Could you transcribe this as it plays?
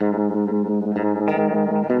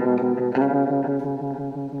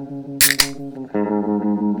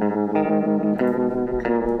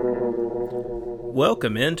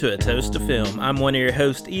Welcome into A Toast of Film. I'm one of your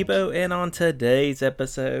hosts, Ebo, and on today's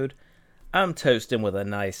episode, I'm toasting with a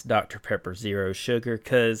nice Dr. Pepper Zero Sugar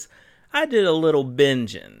because I did a little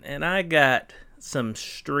binging, and I got some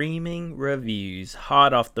streaming reviews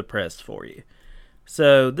hot off the press for you.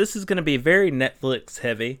 So this is going to be very Netflix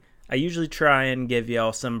heavy. I usually try and give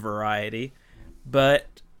y'all some variety,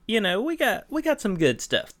 but, you know, we got some good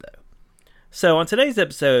stuff, though. So on today's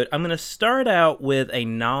episode, I'm going to start out with a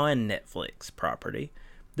non-Netflix property.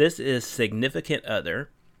 This is Significant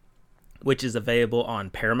Other, which is available on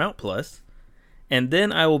Paramount Plus. And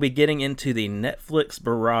then I will be getting into the Netflix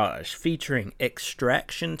barrage featuring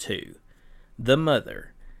Extraction 2, The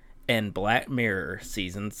Mother, and Black Mirror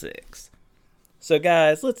Season 6. So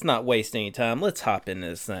guys, let's not waste any time. Let's hop into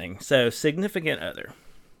this thing. So, Significant Other.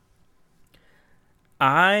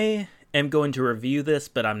 I am going to review this,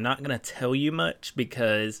 but I'm not going to tell you much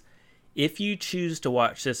because if you choose to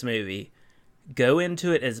watch this movie, go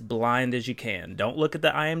into it as blind as you can. Don't look at the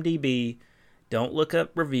IMDb. Don't look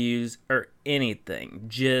up reviews or anything.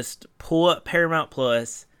 Just pull up Paramount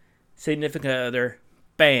Plus, Significant Other,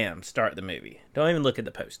 bam, start the movie. Don't even look at the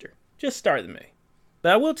poster. Just start the movie.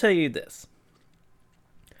 But I will tell you this.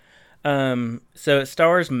 So it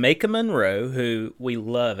stars Maika Monroe, who we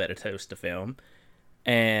love at A Toast of Film.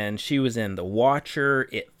 And she was in The Watcher,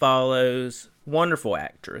 It Follows, wonderful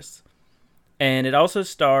actress. And it also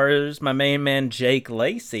stars my main man Jake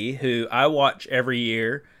Lacy, who I watch every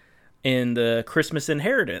year in the Christmas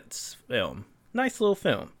Inheritance film. Nice little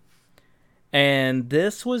film. And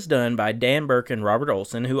this was done by Dan Burke and Robert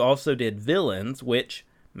Olson, who also did Villains, which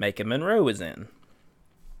Maika Monroe was in.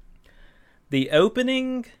 The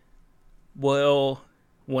opening will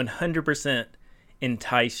 100%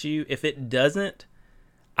 entice you. If it doesn't,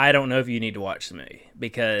 I don't know if you need to watch the movie,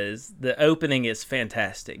 because the opening is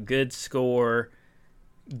fantastic. Good score,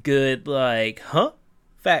 good,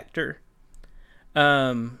 factor.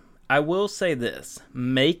 I will say this.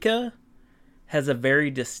 Maika has a very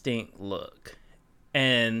distinct look,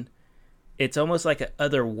 and it's almost like an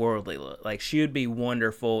otherworldly look. Like, she would be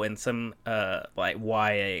wonderful in some,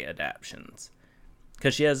 YA adaptions,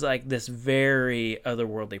 because she has, this very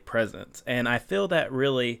otherworldly presence, and I feel that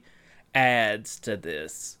really adds to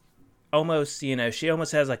this. Almost, she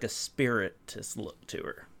almost has a spiritist look to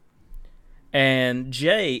her. And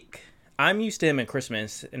Jake, I'm used to him in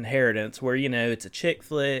Christmas Inheritance, where, it's a chick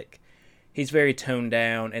flick. He's very toned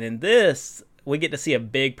down. And in this, we get to see a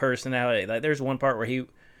big personality. There's one part where he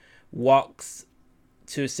walks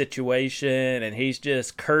to a situation and he's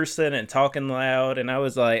just cursing and talking loud. And I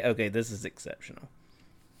was like, okay, this is exceptional.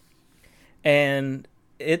 And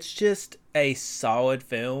it's just a solid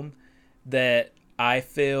film that I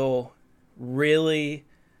feel really,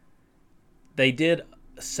 they did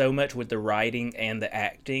so much with the writing and the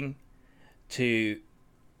acting to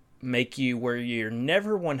make you where you're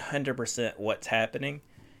never 100% what's happening.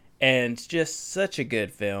 And it's just such a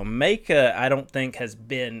good film. Maika, I don't think, has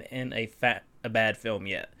been in a bad film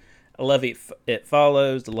yet. I love It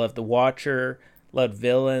Follows. I love The Watcher. Love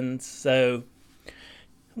Villains. So,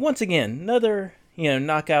 once again, another,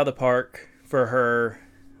 knock out of the park for her.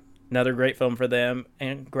 Another great film for them,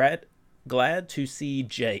 and glad to see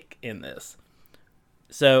Jake in this.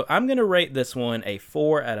 So I'm going to rate this one a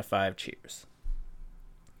 4 out of 5 cheers.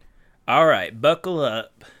 All right, buckle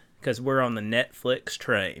up, because we're on the Netflix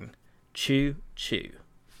train. Choo choo.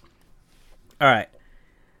 All right,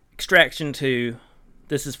 Extraction 2.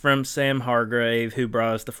 This is from Sam Hargrave, who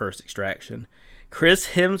brought us the first Extraction.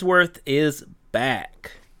 Chris Hemsworth is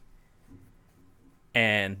back.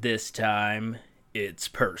 And this time, it's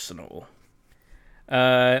personal.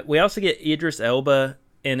 We also get Idris Elba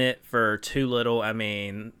in it for too little. I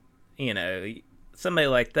mean, somebody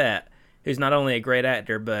like that, who's not only a great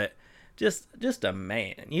actor, but just a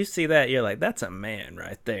man. You see that, you're like, that's a man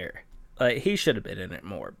right there. He should have been in it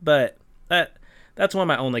more. But that's one of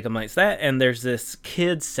my only complaints. That, and there's this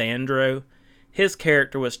kid, Sandro. His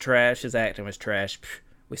character was trash. His acting was trash.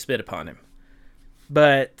 We spit upon him.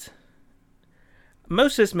 But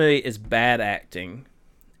most of this movie is bad acting,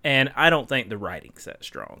 and I don't think the writing's that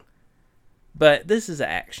strong. But this is an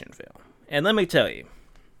action film. And let me tell you,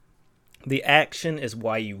 the action is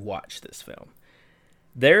why you watch this film.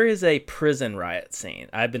 There is a prison riot scene.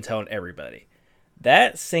 I've been telling everybody.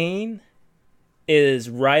 That scene is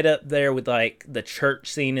right up there with, the church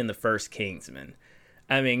scene in the first Kingsman.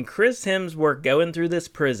 I mean, Chris Hemsworth going through this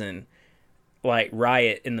prison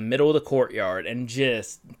riot in the middle of the courtyard and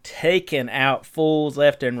just taking out fools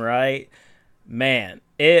left and right. Man,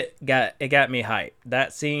 it got me hyped.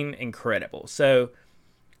 That scene, incredible. So,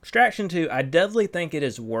 Extraction 2, I definitely think it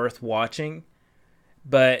is worth watching,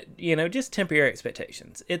 but, just temper your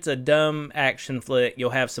expectations. It's a dumb action flick.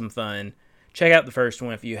 You'll have some fun. Check out the first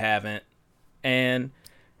one if you haven't. And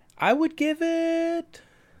I would give it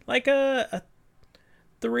like a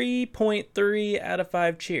 3.3 out of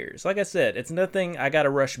 5 cheers. Like I said, it's nothing I got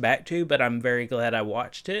to rush back to, but I'm very glad I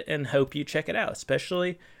watched it and hope you check it out,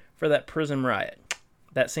 especially for that prison riot.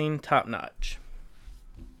 That scene, top notch.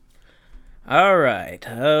 All right.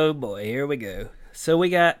 Oh boy, here we go. So we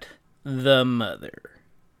got The Mother.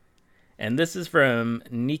 And this is from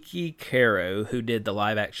Niki Caro, who did the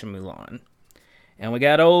live action Mulan. And we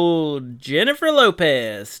got old Jennifer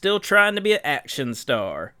Lopez, still trying to be an action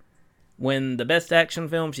star, when the best action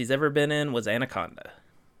film she's ever been in was Anaconda.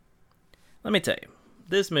 Let me tell you,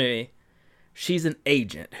 this movie, she's an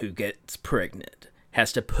agent who gets pregnant,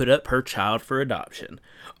 has to put up her child for adoption,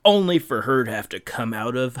 only for her to have to come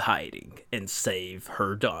out of hiding and save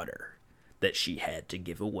her daughter that she had to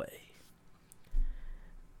give away.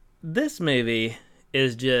 This movie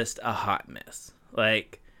is just a hot mess.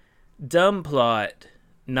 Like, dumb plot,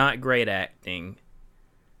 not great acting,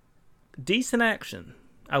 decent action.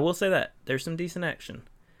 I will say that. There's some decent action.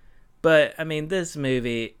 But, I mean, this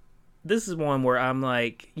movie, this is one where I'm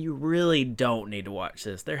like, you really don't need to watch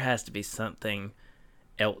this. There has to be something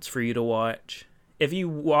else for you to watch. If you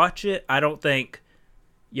watch it, I don't think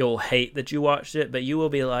you'll hate that you watched it, but you will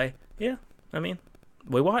be like, yeah, I mean,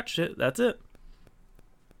 we watched it. That's it.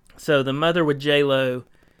 So, The Mother with J-Lo,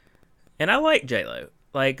 and I like J-Lo.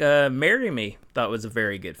 Like, Marry Me, thought was a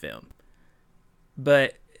very good film.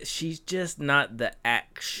 But she's just not the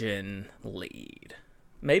action lead.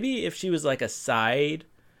 Maybe if she was like a side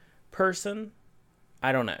person,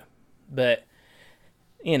 I don't know. But,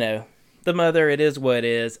 The Mother, it is what it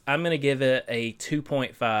is. I'm going to give it a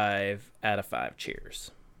 2.5 out of 5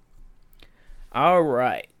 cheers. All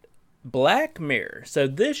right. Black Mirror. So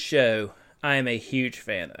this show, I am a huge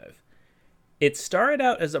fan of. It started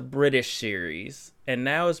out as a British series, and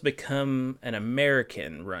now has become an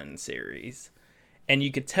American-run series. And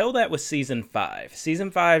you could tell that with Season 5.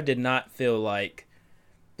 Season 5 did not feel like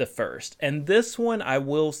the first. And this one, I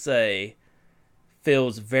will say,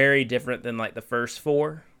 feels very different than like the first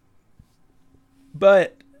 4.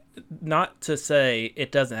 But not to say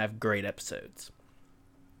it doesn't have great episodes.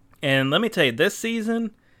 And let me tell you, this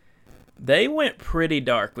season, they went pretty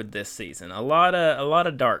dark with this season. A lot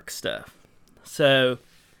of dark stuff. So,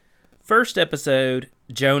 first episode,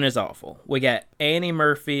 Joan is awful. We got Annie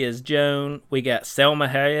Murphy as Joan. We got Selma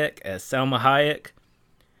Hayek as Selma Hayek.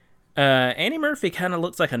 Annie Murphy kind of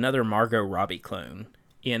looks like another Margot Robbie clone.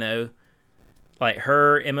 Like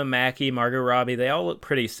her, Emma Mackey, Margot Robbie, they all look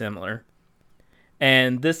pretty similar.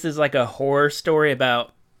 And this is like a horror story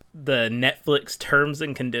about the Netflix terms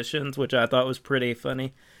and conditions, which I thought was pretty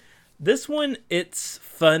funny. This one, it's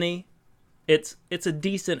funny. It's a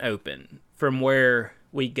decent open from where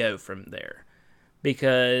we go from there,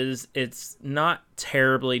 because it's not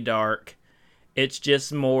terribly dark. It's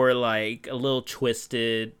just more like a little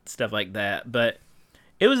twisted, stuff like that. But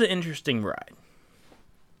it was an interesting ride.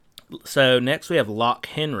 So next we have Loch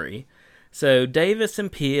Henry. So Davis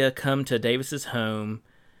and Pia come to Davis's home,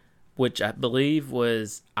 which I believe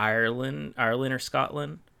was Ireland or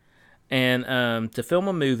Scotland, and to film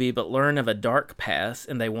a movie, but learn of a dark past,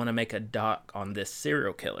 and they want to make a doc on this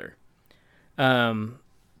serial killer.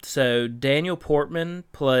 So Daniel Portman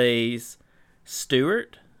plays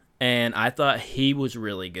Stuart, and I thought he was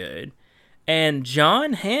really good. And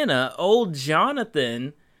John Hannah, old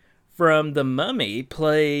Jonathan from The Mummy,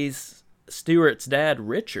 plays Stuart's dad,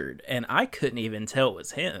 Richard, and I couldn't even tell it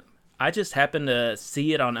was him. I just happened to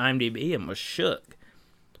see it on IMDb and was shook.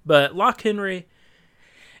 But Loch Henry,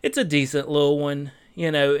 it's a decent little one.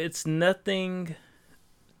 It's nothing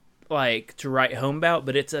like to write home about,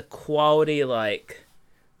 but it's a quality, like,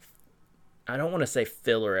 I don't want to say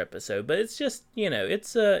filler episode, but it's just,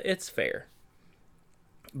 it's fair.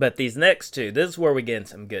 But these next two, this is where we get in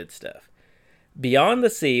some good stuff. Beyond the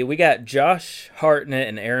Sea, we got Josh Hartnett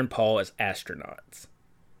and Aaron Paul as astronauts.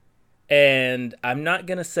 And I'm not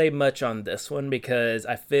going to say much on this one, because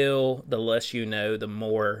I feel the less you know, the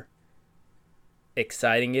more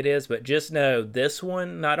exciting it is. But just know, this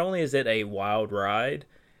one, not only is it a wild ride,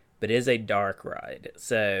 but it is a dark ride.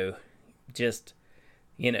 So just,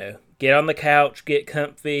 get on the couch, get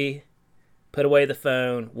comfy, put away the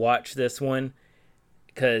phone, watch this one,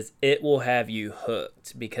 because it will have you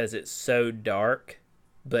hooked, because it's so dark,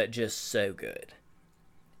 but just so good.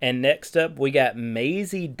 And next up, we got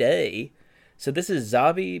Maisie Day. So this is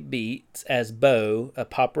Zazie Beetz as Bo, a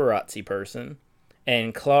paparazzi person.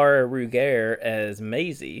 And Clara Ruger as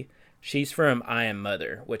Maisie, she's from I Am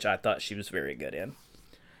Mother, which I thought she was very good in.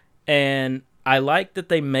 And I like that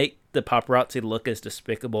they make the paparazzi look as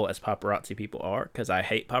despicable as paparazzi people are, because I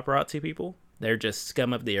hate paparazzi people. They're just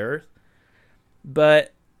scum of the earth.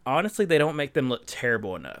 But honestly, they don't make them look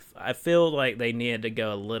terrible enough. I feel like they needed to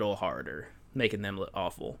go a little harder, making them look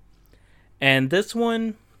awful. And this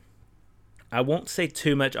one, I won't say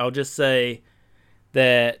too much. I'll just say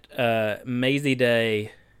that Maisie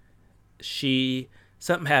Day,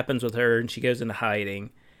 something happens with her and she goes into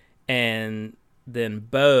hiding, and then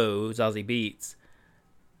Bo, Zazie Beetz,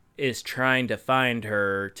 is trying to find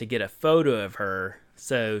her to get a photo of her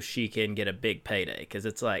so she can get a big payday, because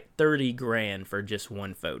it's like 30 grand for just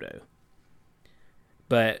one photo.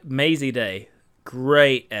 But Maisie Day,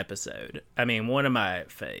 great episode. I mean, one of my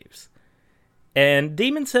faves. And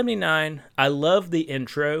Demon 79, I love the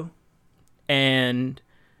intro, and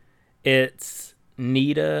it's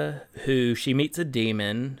Nita, who she meets a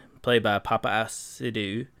demon, played by Papa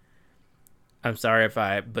Asidu. I'm sorry if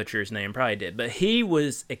I butcher his name, probably did, but he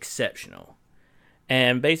was exceptional.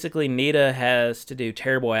 And basically, Nita has to do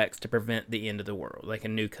terrible acts to prevent the end of the world, like a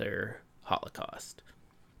nuclear holocaust.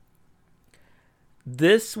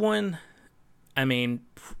 This one, I mean,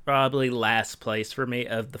 probably last place for me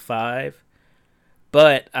of the 5.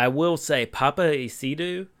 But I will say, Papa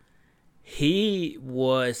Asidu, he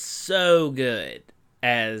was so good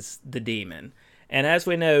as the demon. And as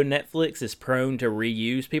we know, Netflix is prone to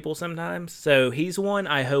reuse people sometimes. So he's one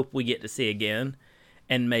I hope we get to see again,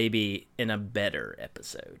 and maybe in a better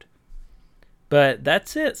episode. But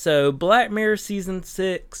that's it. So Black Mirror Season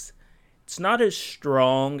 6, it's not as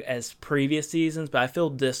strong as previous seasons, but I feel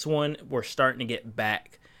this one, we're starting to get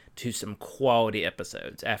back to some quality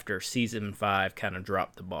episodes after Season 5 kind of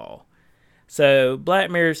dropped the ball. So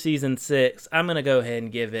Black Mirror Season 6, I'm going to go ahead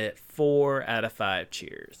and give it 4 out of 5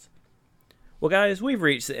 cheers. Well, guys, we've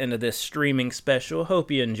reached the end of this streaming special.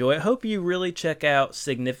 Hope you enjoy it. Hope you really check out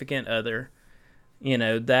Significant Other. You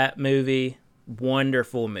know, that movie,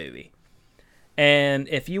 wonderful movie. And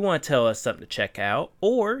if you want to tell us something to check out,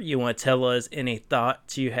 or you want to tell us any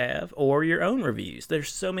thoughts you have, or your own reviews,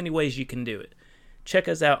 there's so many ways you can do it. Check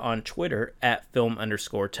us out on Twitter at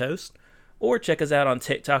film_toast, or check us out on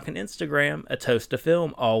TikTok and Instagram, A Toast to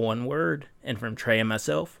Film, all one word. And from Trey and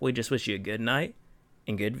myself, we just wish you a good night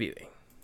and good viewing.